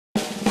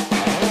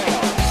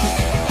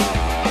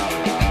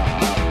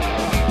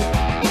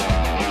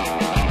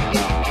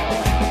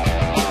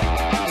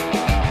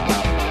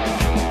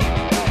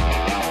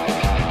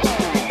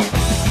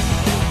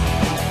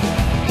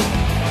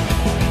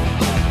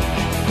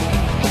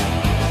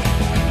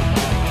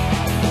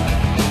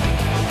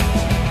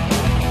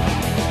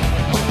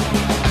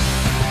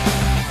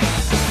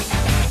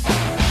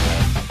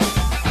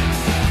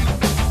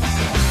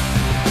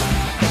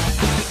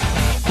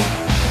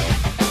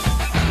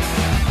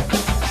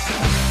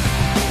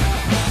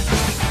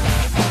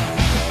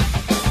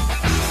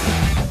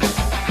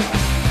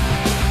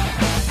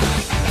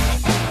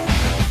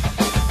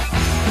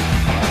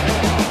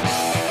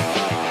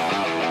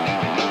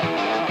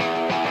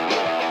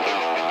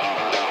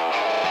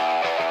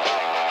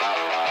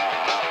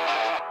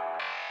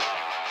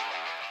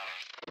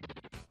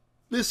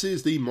This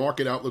is the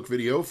Market Outlook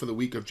video for the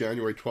week of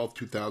January 12,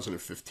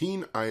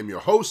 2015. I am your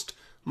host,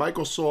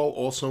 Michael Saul,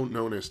 also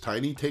known as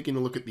Tiny, taking a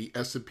look at the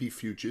S&P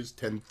futures,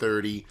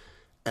 10:30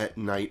 at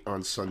night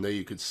on Sunday.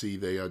 You can see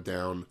they are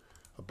down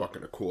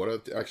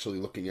 $1.25. Actually,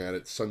 looking at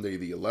it, Sunday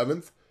the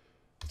 11th.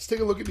 Let's take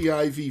a look at the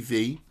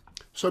IVV.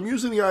 So I'm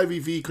using the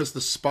IVV because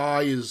the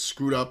SPY is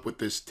screwed up with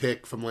this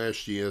tick from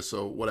last year,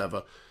 so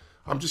whatever.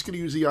 I'm just going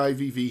to use the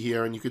IVV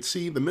here, and you can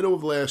see the middle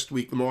of last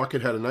week, the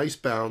market had a nice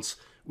bounce.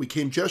 We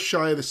came just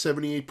shy of the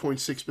 78.6%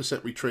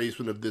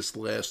 retracement of this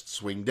last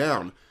swing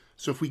down.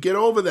 So if we get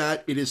over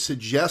that, it is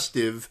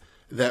suggestive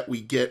that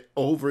we get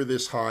over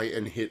this high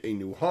and hit a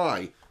new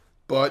high.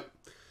 But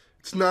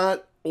it's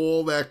not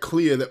all that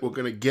clear that we're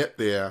going to get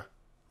there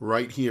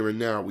right here and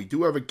now. We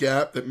do have a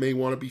gap that may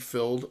want to be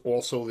filled.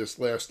 Also, this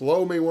last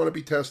low may want to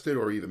be tested,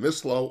 or even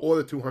this low, or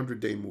the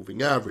 200-day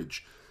moving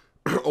average.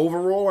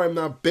 Overall, I'm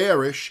not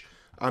bearish.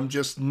 I'm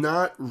just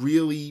not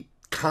really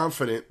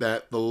confident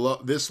that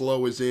this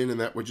low is in and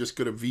that we're just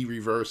going to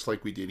V-reverse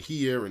like we did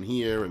here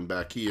and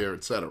back here,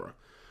 etc.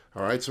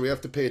 All right, so we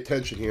have to pay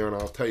attention here, and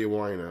I'll tell you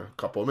why in a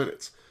couple of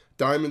minutes.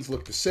 Diamonds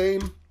look the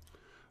same.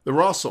 The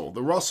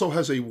Russell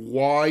has a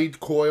wide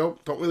coil.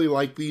 Don't really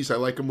like these. I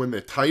like them when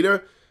they're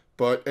tighter.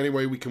 But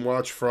anyway, we can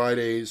watch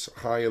Friday's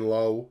high and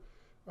low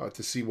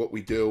to see what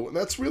we do. And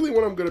that's really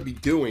what I'm going to be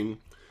doing.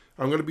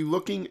 I'm going to be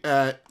looking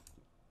at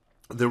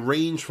the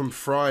range from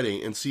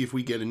Friday and see if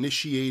we get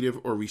initiative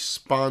or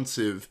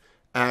responsive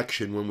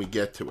action when we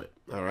get to it.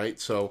 All right,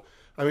 so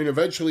I mean,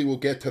 eventually we'll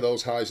get to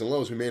those highs and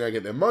lows. We may not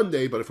get there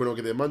Monday, but if we don't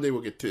get there Monday, we'll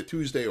get to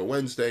Tuesday or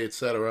Wednesday,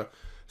 etc.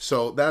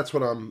 So that's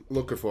what I'm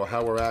looking for,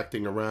 how we're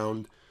acting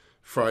around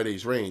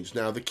Friday's range.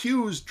 Now, the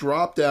Qs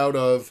dropped out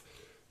of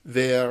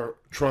their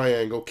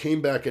triangle,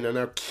 came back in, and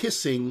are now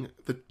kissing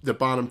the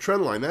bottom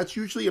trend line. That's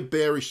usually a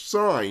bearish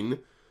sign.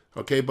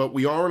 Okay, but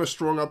we are on a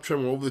strong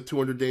uptrend. We're over the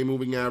 200-day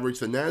moving average.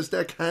 The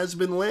NASDAQ has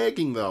been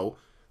lagging, though,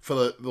 for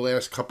the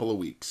last couple of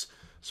weeks.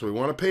 So we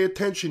want to pay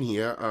attention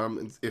here.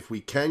 If we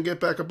can get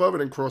back above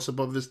it and cross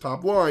above this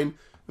top line,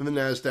 then the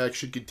NASDAQ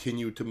should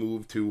continue to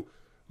move to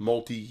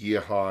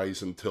multi-year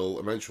highs until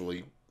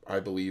eventually, I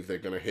believe, they're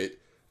going to hit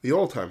the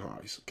all-time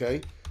highs.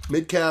 Okay,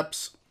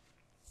 mid-caps,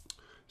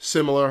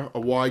 similar,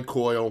 a wide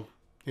coil,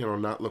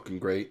 not looking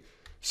great.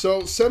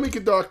 So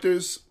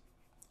semiconductors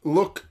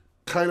look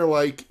kind of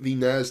like the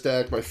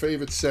NASDAQ. My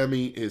favorite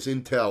semi is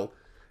Intel.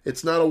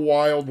 It's not a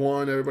wild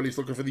one. Everybody's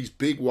looking for these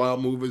big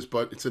wild movers,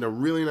 but it's in a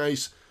really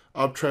nice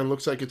uptrend.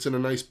 Looks like it's in a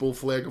nice bull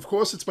flag. Of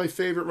course, it's my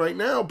favorite right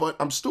now, but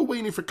I'm still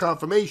waiting for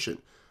confirmation.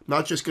 I'm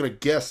not just going to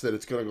guess that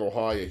it's going to go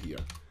higher here.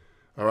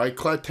 All right,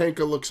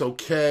 Klatenka looks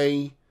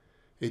okay.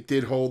 It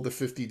did hold the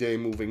 50-day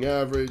moving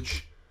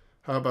average.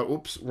 How about,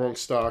 oops, wrong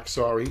stock,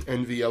 sorry.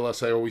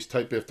 NVLS, I always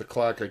type after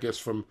clock, I guess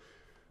from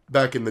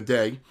back in the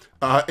day.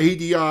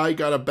 ADI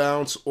got a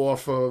bounce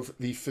off of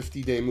the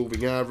 50-day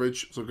moving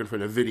average. I was looking for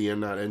NVIDIA,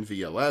 not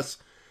NVLS.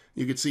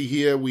 You can see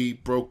here we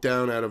broke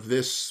down out of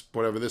this,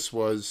 whatever this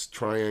was,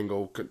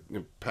 triangle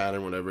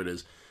pattern, whatever it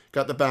is.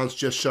 Got the bounce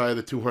just shy of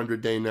the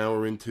 200-day. Now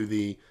we're into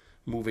the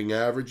moving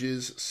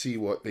averages. See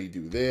what they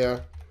do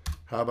there.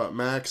 How about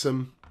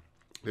Maxim?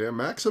 Yeah,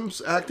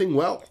 Maxim's acting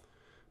well.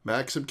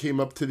 Maxim came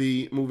up to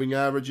the moving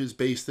averages,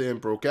 base there, and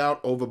broke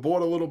out.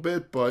 Overbought a little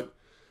bit, but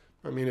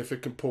I mean, if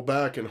it can pull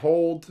back and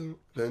hold,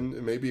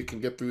 then maybe it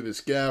can get through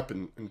this gap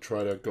and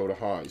try to go to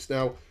highs.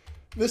 Now,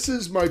 this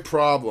is my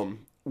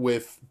problem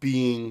with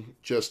being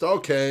just,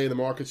 okay, the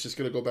market's just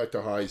going to go back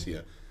to highs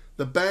here.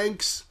 The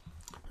banks,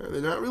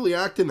 they're not really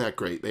acting that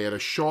great. They had a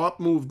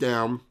sharp move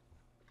down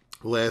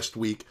last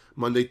week,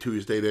 Monday,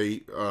 Tuesday.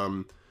 They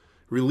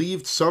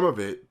relieved some of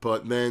it,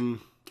 but then,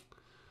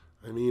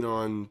 I mean,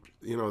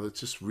 that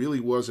just really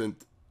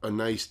wasn't a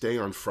nice day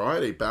on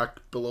Friday, back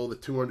below the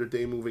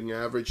 200-day moving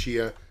average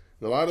here.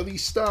 A lot of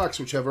these stocks,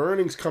 which have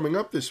earnings coming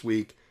up this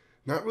week,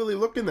 not really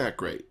looking that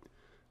great.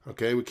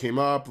 Okay, we came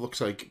up.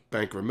 Looks like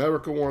Bank of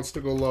America wants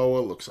to go lower.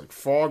 Looks like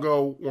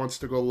Fargo wants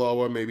to go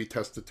lower, maybe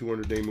test the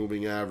 200-day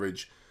moving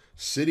average.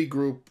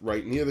 Citigroup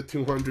right near the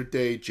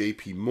 200-day.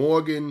 JP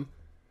Morgan.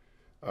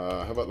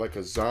 How about like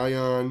a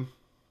Zion?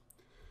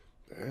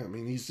 I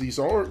mean, these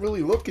aren't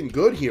really looking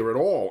good here at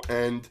all.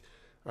 And,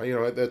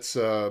 that's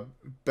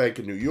Bank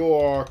of New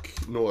York,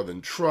 Northern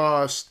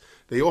Trust.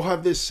 They all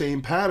have this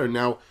same pattern.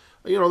 Now,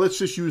 let's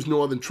just use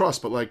Northern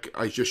Trust, but like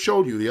I just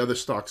showed you, the other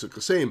stocks look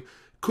the same.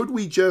 Could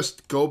we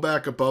just go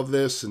back above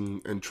this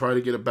and try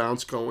to get a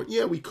bounce going?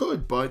 Yeah, we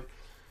could, but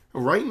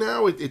right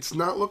now it's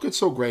not looking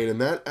so great.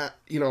 And that,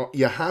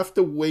 you have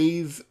to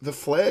wave the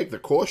flag, the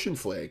caution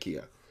flag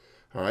here.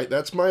 All right,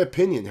 that's my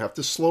opinion. You have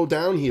to slow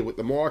down here with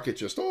the market.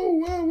 Just,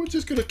 we're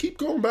just going to keep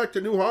going back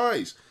to new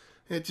highs.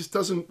 It just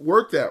doesn't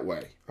work that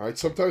way. All right,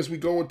 sometimes we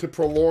go into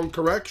prolonged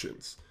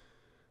corrections.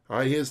 All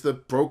right, here's the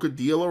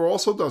broker-dealer,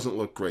 also doesn't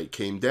look great.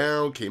 Came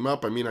down, came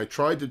up. I mean, I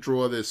tried to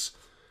draw this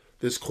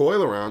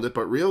coil around it,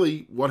 but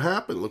really, what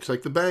happened? Looks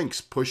like the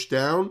banks pushed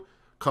down,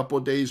 couple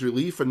of days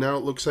relief, and now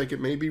it looks like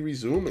it may be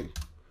resuming.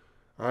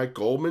 All right,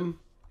 Goldman.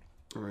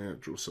 All right, I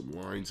drew some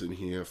lines in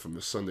here from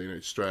the Sunday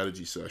night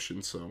strategy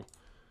session, so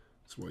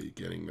That's why you're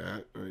getting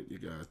that. All right, you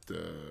got,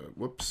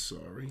 whoops,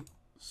 sorry.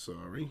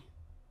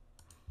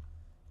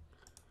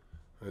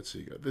 Let's see,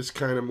 you got this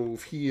kind of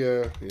move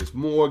here. Here's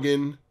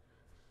Morgan.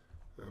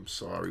 I'm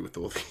sorry with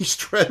all these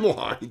trend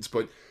lines,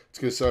 but it's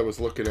because I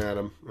was looking at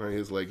him. Right,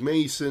 here's Legg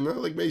Mason.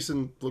 Legg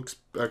Mason looks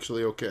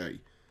actually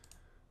okay.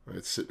 Right,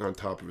 it's sitting on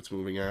top of its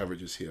moving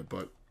averages here,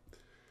 but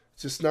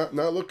it's just not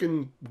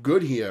looking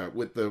good here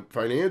with the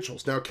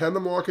financials. Now, can the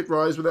market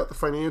rise without the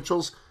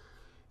financials?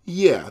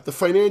 Yeah, the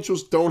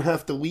financials don't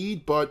have to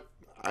lead, but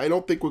I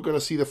don't think we're going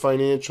to see the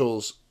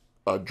financials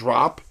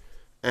drop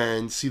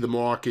and see the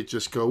market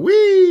just go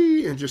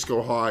wee and just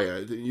go higher.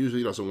 It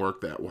usually doesn't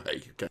work that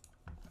way. Okay.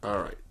 All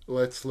right.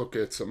 Let's look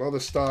at some other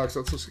stocks.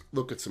 Let's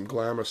look at some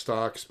glamour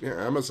stocks. Yeah,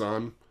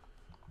 Amazon,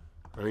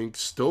 I mean,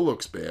 still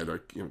looks bad. I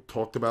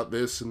talked about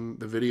this in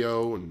the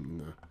video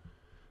and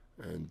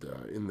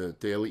in the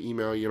daily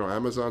email.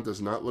 Amazon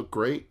does not look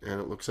great, and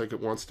it looks like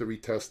it wants to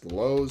retest the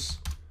lows.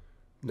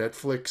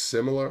 Netflix,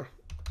 similar.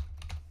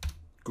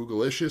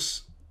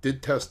 Googleicious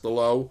did test the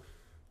low,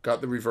 got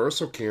the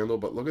reversal candle,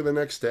 but look at the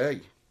next day.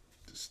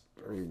 Just,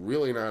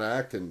 really not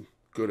acting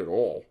good at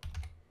all.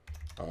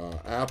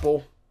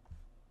 Apple,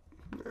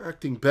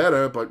 acting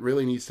better, but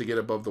really needs to get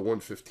above the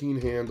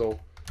 115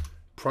 handle.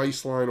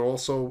 Priceline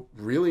also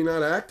really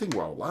not acting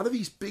well. A lot of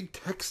these big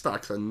tech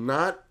stocks are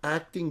not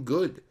acting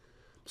good.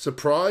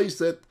 Surprised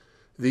that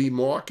the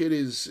market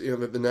is,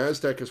 that the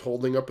NASDAQ is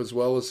holding up as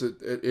well as it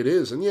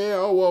is. And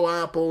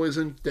Apple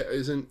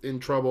isn't in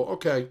trouble.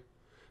 Okay.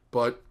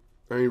 But,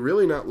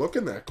 really not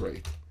looking that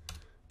great.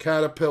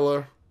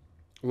 Caterpillar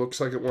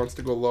looks like it wants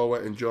to go lower.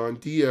 And John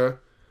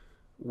Deere,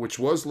 which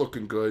was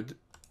looking good,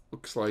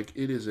 looks like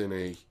it is in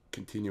a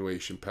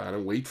continuation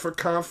pattern. Wait for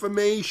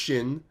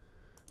confirmation.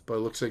 But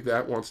it looks like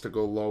that wants to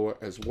go lower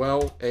as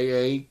well.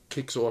 AA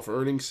kicks off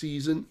earnings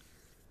season.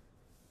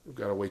 We've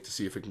got to wait to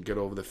see if it can get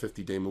over the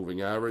 50-day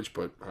moving average,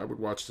 but I would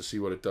watch to see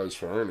what it does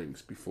for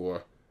earnings before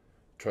I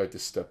try to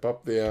step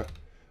up there.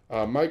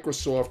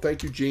 Microsoft,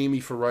 thank you, Jamie,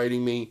 for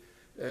writing me.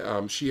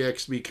 She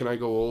asked me, can I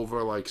go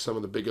over like some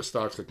of the bigger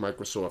stocks like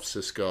Microsoft,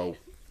 Cisco,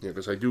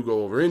 because I do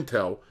go over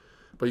Intel.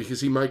 But you can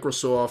see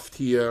Microsoft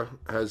here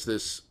has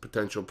this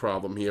potential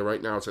problem here.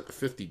 Right now it's at the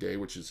 50-day,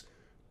 which is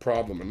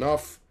problem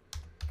enough.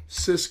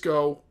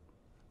 Cisco,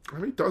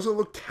 doesn't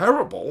look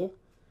terrible.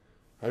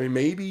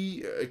 Maybe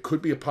it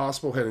could be a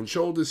possible head and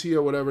shoulders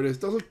here, whatever it is.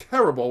 Doesn't look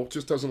terrible,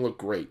 just doesn't look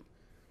great.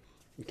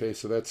 Okay,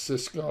 so that's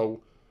Cisco.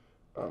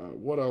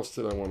 What else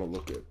did I want to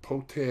look at?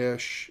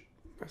 Potash,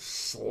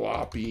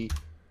 sloppy.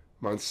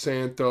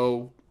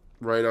 Monsanto,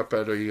 right up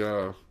at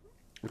a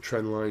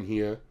trend line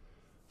here.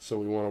 So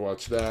we want to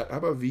watch that. How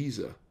about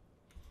Visa?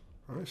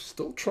 I'm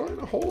still trying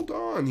to hold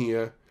on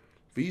here.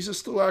 Visa's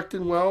still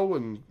acting well,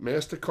 and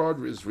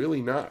MasterCard is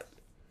really not.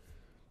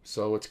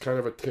 So it's kind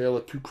of a tale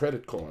of two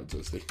credit cards,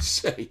 as they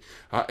say.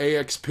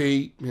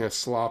 AXP,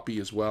 sloppy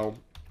as well.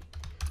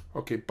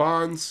 Okay,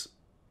 bonds.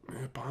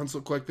 Bonds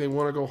look like they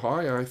want to go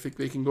higher. I think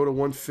they can go to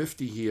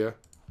 150 here.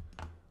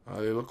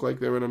 They look like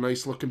they're in a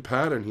nice looking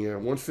pattern here.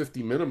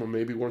 150 minimum,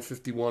 maybe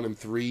 151 and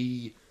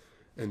 3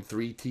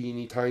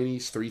 teeny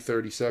tinies,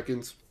 330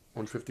 seconds.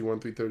 151,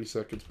 330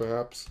 seconds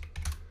perhaps.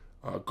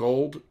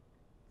 Gold.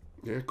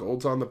 Yeah,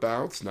 gold's on the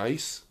bounce.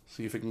 Nice.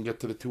 See if it can get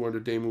to the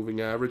 200-day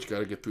moving average. Got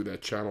to get through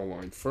that channel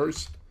line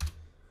first.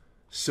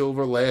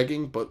 Silver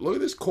lagging, but look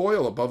at this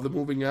coil above the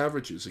moving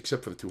averages,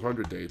 except for the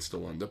 200-day, it's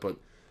still under. But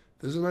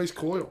there's a nice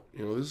coil.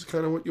 This is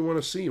kind of what you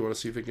want to see. You want to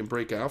see if it can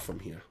break out from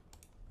here.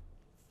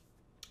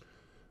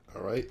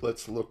 All right,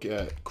 let's look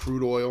at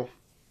crude oil.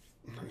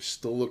 It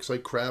still looks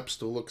like crap.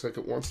 Still looks like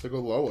it wants to go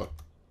lower.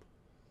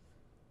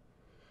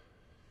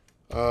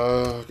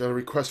 Got a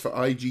request for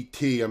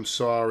IGT. I'm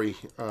sorry.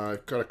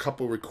 I've got a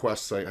couple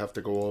requests I have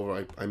to go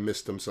over. I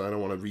missed them, so I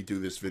don't want to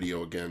redo this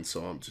video again.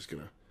 So I'm just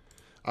going to...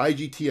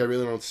 IGT, I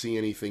really don't see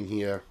anything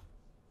here.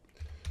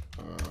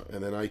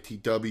 And then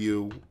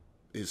ITW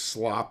is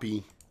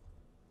sloppy.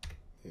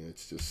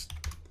 It's just...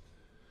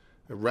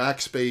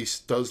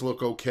 Rackspace does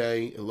look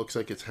okay. It looks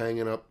like it's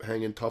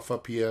hanging tough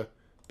up here.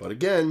 But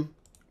again,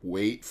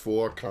 wait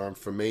for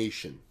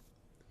confirmation.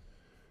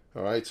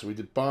 All right, so we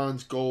did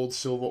bonds, gold,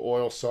 silver,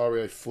 oil.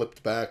 Sorry, I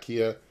flipped back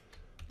here.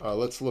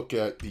 Let's look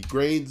at the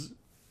grains.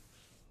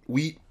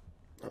 Wheat,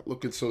 not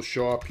looking so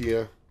sharp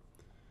here.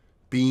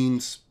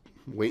 Beans,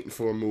 waiting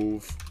for a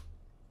move.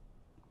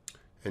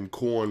 And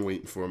corn,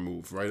 waiting for a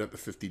move. Right at the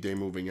 50-day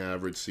moving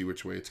average, see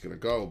which way it's going to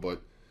go.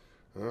 But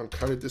I'm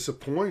kind of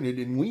disappointed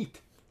in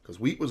wheat.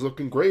 Because wheat was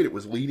looking great. It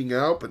was leading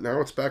out, but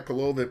now it's back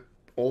below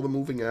all the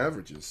moving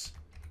averages.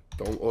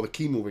 Or the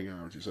key moving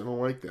averages. I don't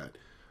like that.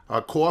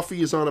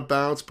 Coffee is on a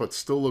bounce, but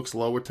still looks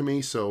lower to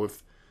me. So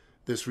if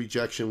this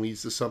rejection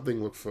leads to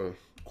something, look for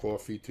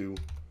coffee to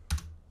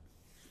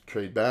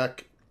trade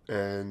back.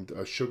 And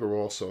sugar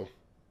also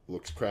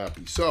looks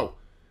crappy. So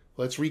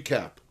let's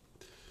recap.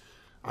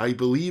 I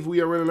believe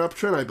we are in an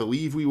uptrend. I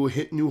believe we will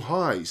hit new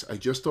highs. I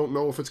just don't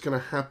know if it's going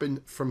to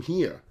happen from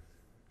here.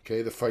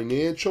 Okay, the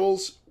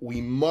financials, we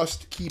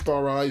must keep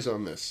our eyes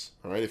on this.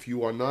 All right, if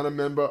you are not a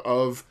member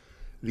of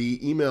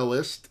the email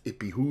list, it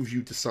behooves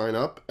you to sign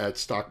up at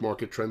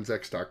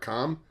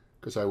stockmarkettrendx.com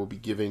because I will be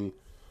giving,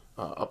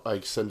 I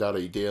send out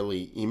a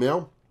daily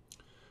email.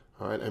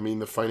 All right, I mean,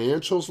 the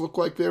financials look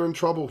like they're in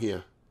trouble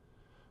here.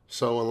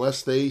 So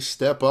unless they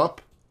step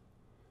up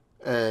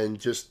and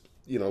just,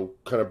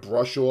 kind of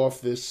brush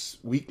off this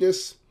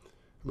weakness,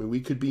 I mean,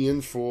 we could be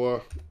in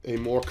for a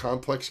more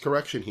complex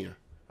correction here.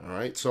 All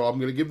right, so I'm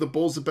going to give the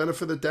bulls the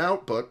benefit of the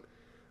doubt, but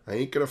I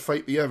ain't going to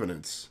fight the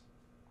evidence.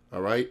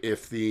 All right,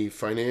 if the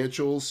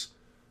financials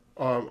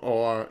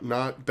are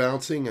not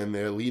bouncing and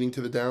they're leading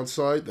to the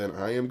downside, then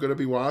I am going to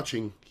be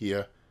watching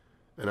here,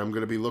 and I'm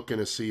going to be looking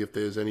to see if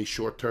there's any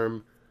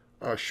short-term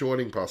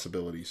shorting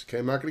possibilities. Okay,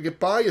 I'm not going to get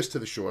biased to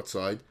the short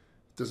side.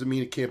 Doesn't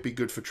mean it can't be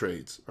good for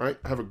trades. All right,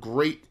 have a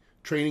great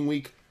trading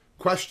week.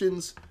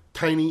 Questions?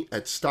 Tiny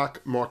at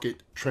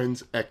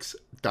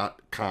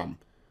stockmarkettrendx.com.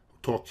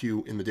 Talk to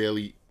you in the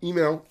daily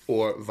email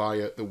or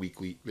via the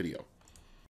weekly video.